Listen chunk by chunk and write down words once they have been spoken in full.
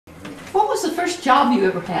the first job you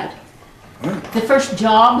ever had? Huh? The first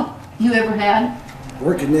job you ever had?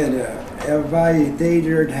 Working in a Elvie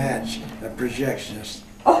Theater and Hatch, a projectionist.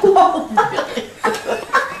 Oh, really?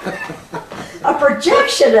 A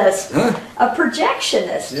projectionist. Huh? A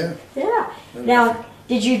projectionist. Yeah. Yeah. Now,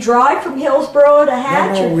 did you drive from Hillsboro to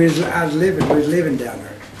Hatch? No, we was living down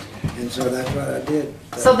there, and so that's what I did.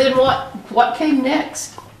 So then what came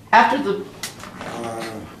next? After the...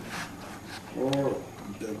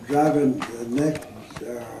 Driving, the next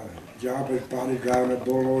job was probably driving a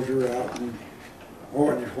bulldozer out in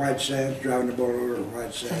White Sands, driving a bulldozer in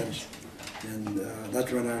White Sands. And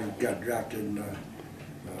that's when I got drafted in,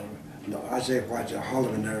 no, I say White Sands,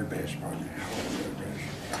 Holloman Air Base, pardon me, Holloman Air Base.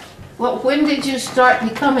 Well, when did you start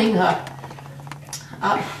becoming I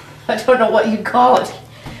don't know what you call it,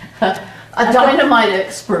 a dynamite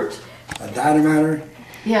expert? A dynamiter?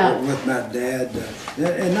 Yeah. With my dad,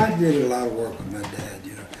 and I did a lot of work with my dad,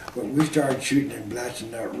 you know. But we started shooting and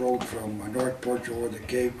blasting that road from North Portugal to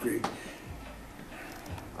Cave Creek.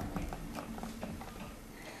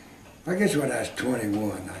 I guess when I was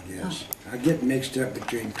 21, I guess. I get mixed up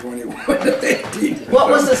between 21 and 18. What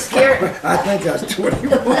was the scary... I think I was 21.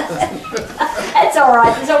 That's all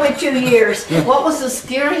right. It's only 2 years. What was the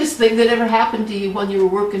scariest thing that ever happened to you when you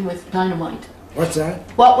were working with dynamite? What's that?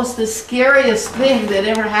 What was the scariest thing that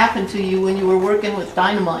ever happened to you when you were working with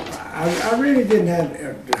dynamite? I really didn't have,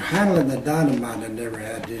 handling the dynamite I never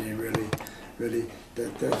had any really.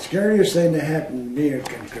 The scariest thing that happened to me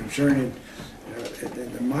concerning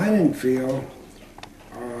in the mining field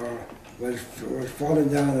was falling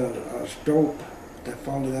down a stope. That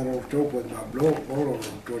falling down a stope with my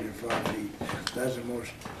bulldozer 25 feet.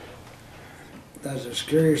 That's the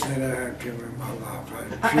scariest thing that happened to me in my life.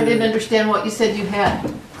 I didn't understand what you said you had.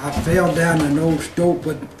 I fell down an old stope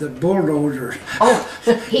with the bulldozer. Oh,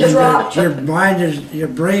 He dropped. Your brain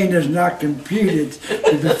is not computed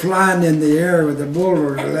to be flying in the air with a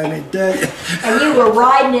bulldozer, let me tell you. And you were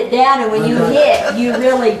riding it down, and when you hit, you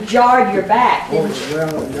really jarred your back, didn't you?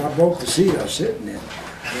 Well, I broke the seat I was sitting in.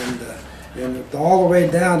 And all the way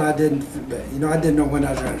down, I didn't know when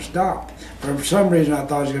I was going to stop. For some reason, I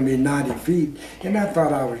thought it was going to be 90 feet, and I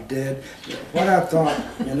thought I was dead. What I thought,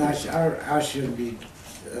 and I shouldn't be,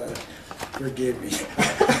 forgive me.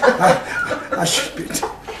 I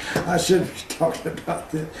shouldn't be talking about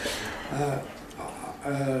this.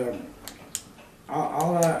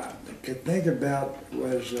 All I could think about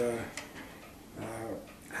was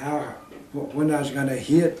when I was going to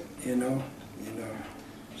hit,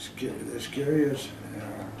 the scariest,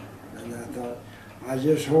 and I thought, I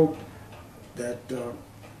just hope that,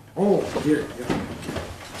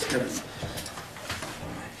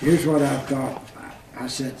 here's what I thought. I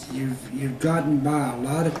said, you've gotten by a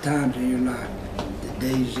lot of times in your life.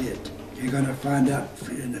 Today's it. You're going to find out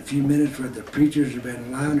in a few minutes whether the preachers have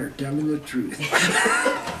been lying or telling the truth.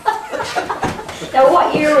 Now,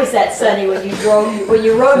 what year was that, Sonny, when you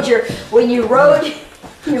rode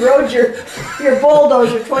your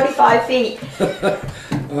bulldozer 25 feet?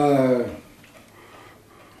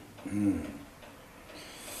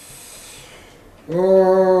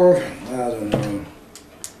 Oh, I don't know.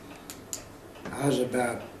 I was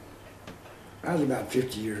about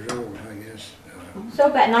 50 years old, I guess. So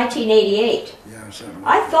about 1988. Yeah, something.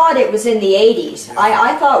 I thought it was in the 80s. Yeah.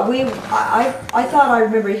 I thought I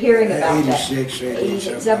remember hearing about 86, that.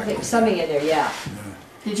 88, something in there, yeah.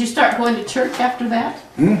 Did you start going to church after that?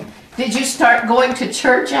 Hmm? Did you start going to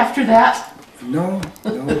church after that? No.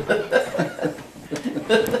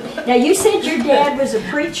 Now, you said your dad was a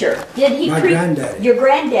preacher. Did he? My granddaddy. Your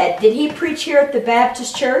granddad. Did he preach here at the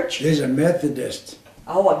Baptist church? He's a Methodist.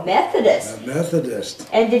 Oh, a Methodist. A Methodist.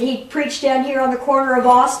 And did he preach down here on the corner of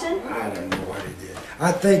Austin? I don't know what he did.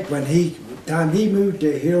 I think when time he moved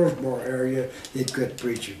to Hillsboro area, he quit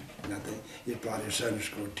preaching. Nothing. He's probably a Sunday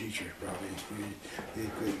school teacher. Probably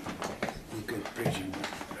he quit preaching.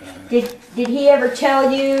 Did he ever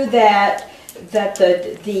tell you that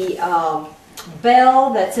the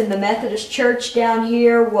bell that's in the Methodist church down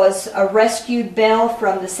here was a rescued bell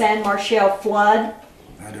from the San Marshall flood?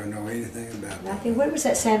 I don't know anything about that. Nothing. What was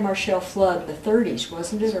that San Marshall flood? The 30s,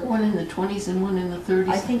 wasn't it? Or One in the 20s and one in the 30s.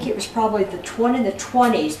 I think it was probably the one in the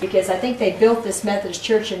 20s, because I think they built this Methodist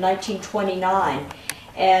church in 1929.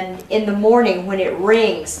 And in the morning when it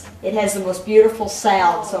rings, it has the most beautiful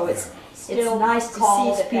sound. So it's nice to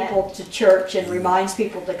see people to church and reminds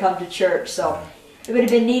people to come to church. So it would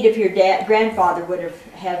have been neat if your grandfather would have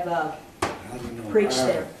preached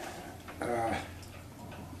there.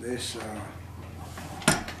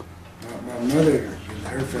 My mother and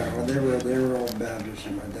her family, they were all Baptists,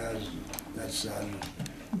 and my dad's that side.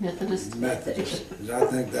 Methodist. Methodist. I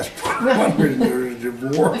think that's one reason there's a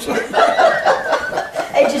divorce.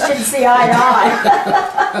 They just didn't see eye to eye.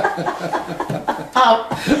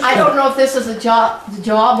 I don't know if this is a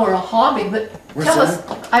job or a hobby, but tell us.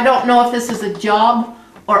 I don't know if this is a job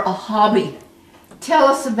or a hobby. Tell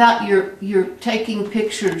us about your taking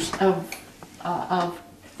pictures of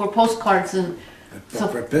for postcards and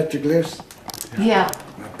For petroglyphs. Yeah.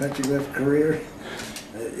 My petroglyph career.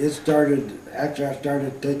 It started. Actually, I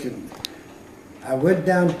started taking. I went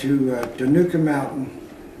down to Tenuka Mountain,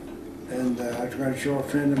 and I was going to show a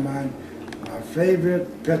friend of mine my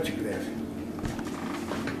favorite petroglyph.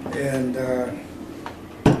 And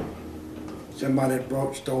somebody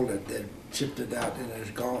stole it. They chipped it out, and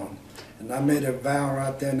it's gone. And I made a vow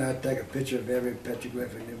right then I'd take a picture of every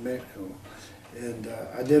petroglyph in New Mexico. And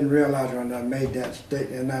I didn't realize when I made that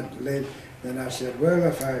statement, and then I said, well,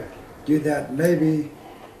 if I do that, maybe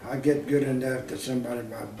I'll get good enough that somebody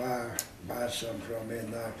might buy some from me,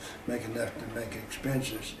 and I'll make enough to make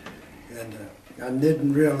expenses. And I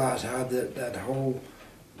didn't realize how that whole,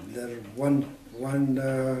 that one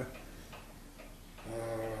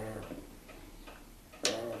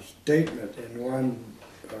statement and one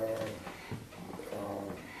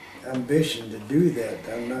ambition to do that.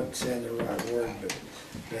 I'm not saying the right word,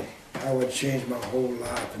 but I would change my whole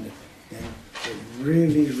life, and it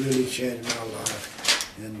really, really changed my life.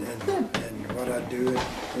 And what I do,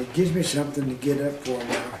 it gives me something to get up for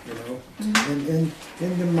now, you know. And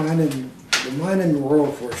the mining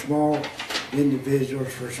world for small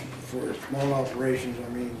individuals, for small operations, I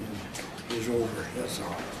mean, is over. That's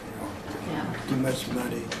all. You know, Yeah. too much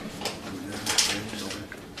money.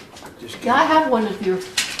 Yeah, I have one of your.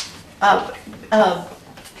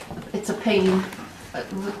 It's a painting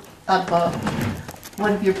of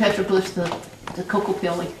one of your petroglyphs, the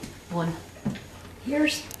Kokopelli one.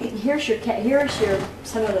 Here's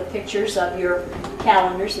some of the pictures of your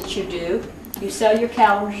calendars that you do. You sell your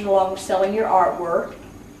calendars along with selling your artwork.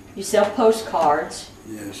 You sell postcards.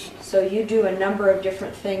 Yes. So you do a number of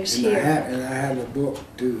different things And here. I have a book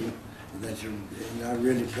too. And I'm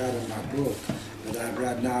really proud of my book. But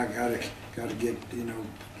right now I gotta get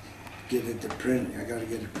get it to print. I gotta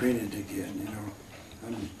get it printed again. You know.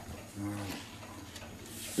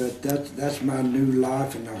 But that's my new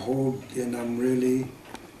life, and and I'm really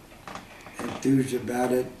enthused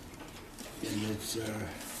about it, and it's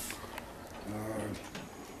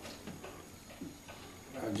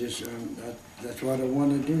that's what I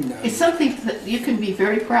want to do now. It's something that you can be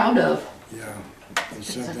very proud of. Yeah,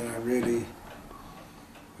 it's something I really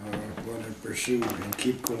want to pursue and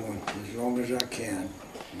keep going as long as I can.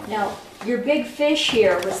 Now, your big fish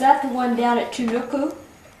here, was that the one down at Tunuku?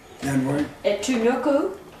 And what? At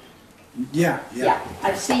Tunuku? Yeah. Yeah,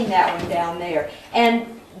 I've seen that one down there. And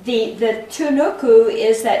the Tunuku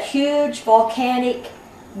is that huge volcanic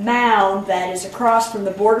mound that is across from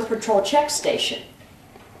the Border Patrol check station.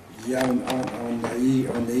 Yeah, on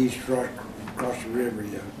the east across the river,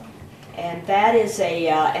 yeah. And that is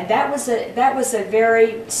that was a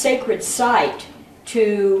very sacred site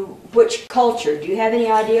to which culture? Do you have any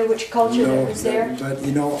idea which culture that was there? But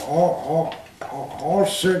you know, all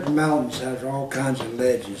certain mountains has all kinds of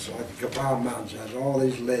legends. Like the Kapal Mountains has all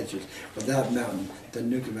these legends. But that mountain, the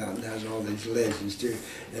Nuka Mountain, has all these legends too.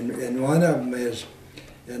 And one of them is,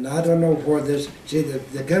 and I don't know where this. See,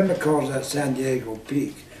 the government calls that San Diego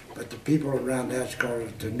Peak, but the people around that's called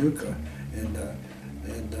it Tenuka.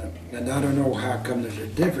 And I don't know how come there's a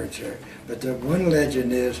difference there. But the one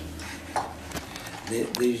legend is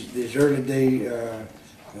these early day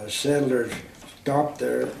settlers stopped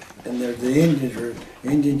there, and the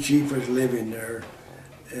Indian chief was living there,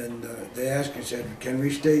 and they asked him, said, "Can we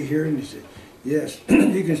stay here?" And he said, "Yes,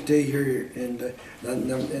 you can stay here." And the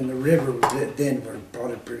river then was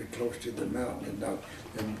probably pretty close to the mountain,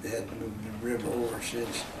 and they had moved the river over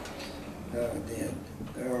since then.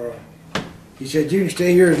 He said, "You can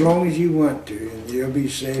stay here as long as you want to, and you'll be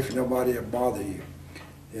safe. Nobody will bother you."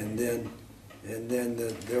 And then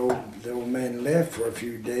the old man left for a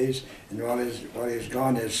few days, and while he was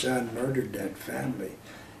gone, his son murdered that family.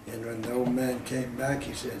 And when the old man came back,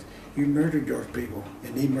 he said, "You murdered those people,"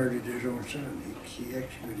 and he murdered his own son. He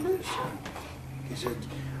executed his son. He said,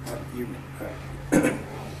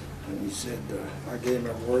 and he said, "I gave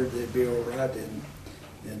him a word they'd be all right,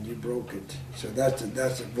 and you broke it." So that's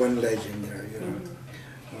one legend there, you know.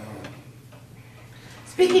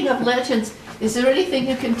 Speaking of legends, is there anything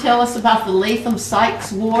you can tell us about the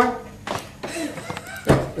Latham-Sykes War?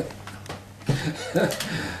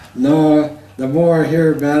 No, the more I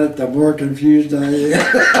hear about it, the more confused I am.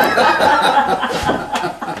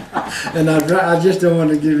 And I just don't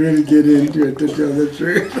want to really get into it, to tell the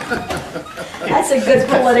truth. That's a good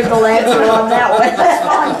political answer on that one. That's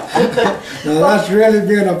fine. Now that's really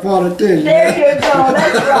being a politician. There you go.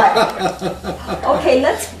 That's right. Okay,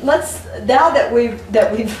 let's now that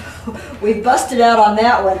we've busted out on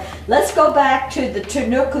that one. Let's go back to the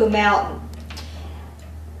Tunuku Mountain.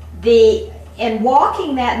 In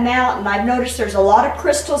walking that mountain, I've noticed there's a lot of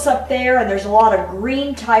crystals up there, and there's a lot of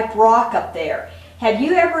green type rock up there. Have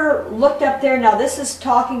you ever looked up there? Now this is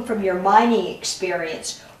talking from your mining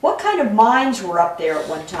experience. What kind of mines were up there at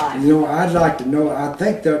one time? You know, I'd like to know. I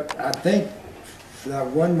think that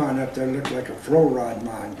one mine up there looks like a flow rod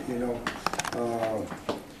mine. You know,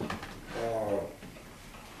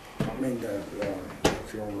 I mean the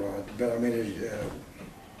flow rod, but I mean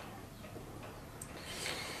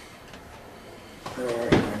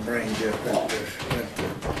my brain just went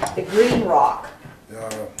to The green rock.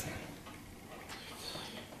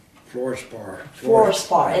 fluorspar.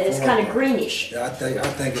 Fluorspar, and it's kind of greenish. Yeah, I think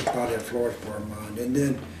it's probably a fluorspar mine, and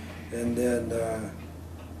then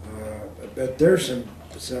but there's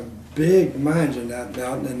some big mines in that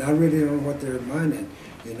mountain, and I really don't know what they're mining,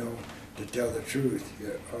 you know, to tell the truth.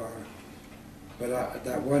 But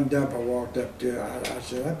that one dump I walked up to, I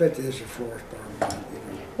said, I bet this is a fluorspar mine, you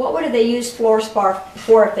know. What would they use fluorspar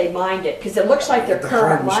for if they mined it? Because it looks like they're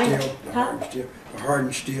current mining. The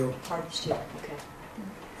hardened steel. Hardened steel, okay.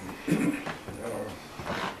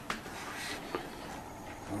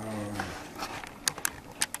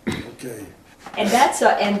 Okay. And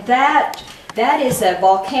that is a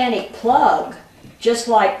volcanic plug, just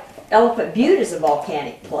like Elephant Butte is a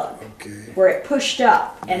volcanic plug, Okay. where it pushed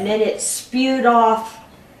up and then it spewed off.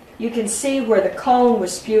 You can see where the cone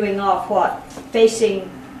was spewing off. What, facing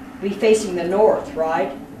the north,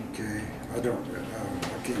 right? Okay. I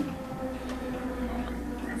can't.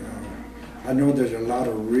 I know there's a lot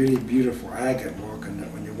of really beautiful agate walking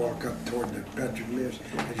when you walk up toward the petroglyphs.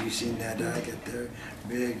 Have you seen that agate there?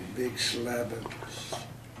 Big slab of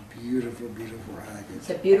beautiful agate. It's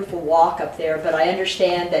a beautiful walk up there, but I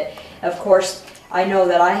understand that, of course, I know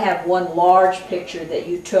that I have one large picture that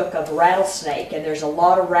you took of rattlesnake, and there's a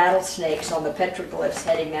lot of rattlesnakes on the petroglyphs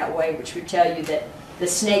heading that way, which would tell you that the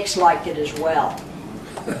snakes liked it as well.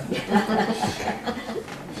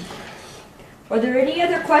 Are there any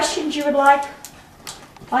other questions you would like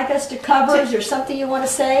us to cover? Is there something you want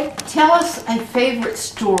to say? Tell us a favorite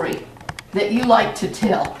story that you like to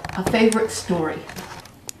tell. A favorite story.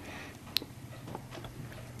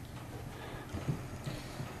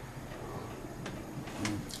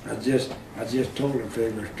 I just told a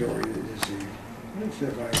favorite story. Let's see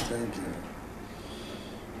if I can think of it.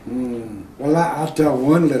 Well, I'll tell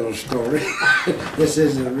one little story. This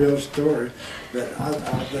isn't a real story, but I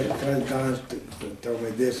think a friend of mine told me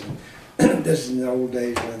this. And this is in the old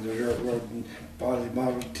days when the dirt road and probably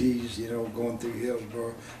Model Ts, you know, going through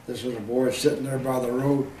Hillsboro. This little boy sitting there by the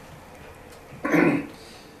road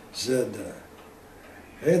said,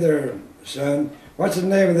 "Hey there, son. What's the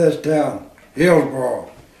name of this town?" "Hillsboro."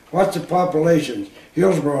 "What's the population?"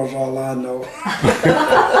 "Hillsboro's all I know."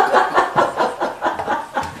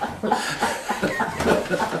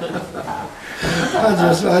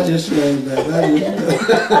 I just learned that.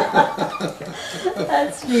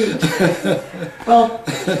 That's neat. Well,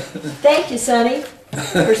 thank you, Sonny,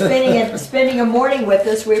 for spending a morning with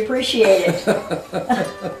us. We appreciate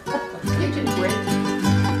it.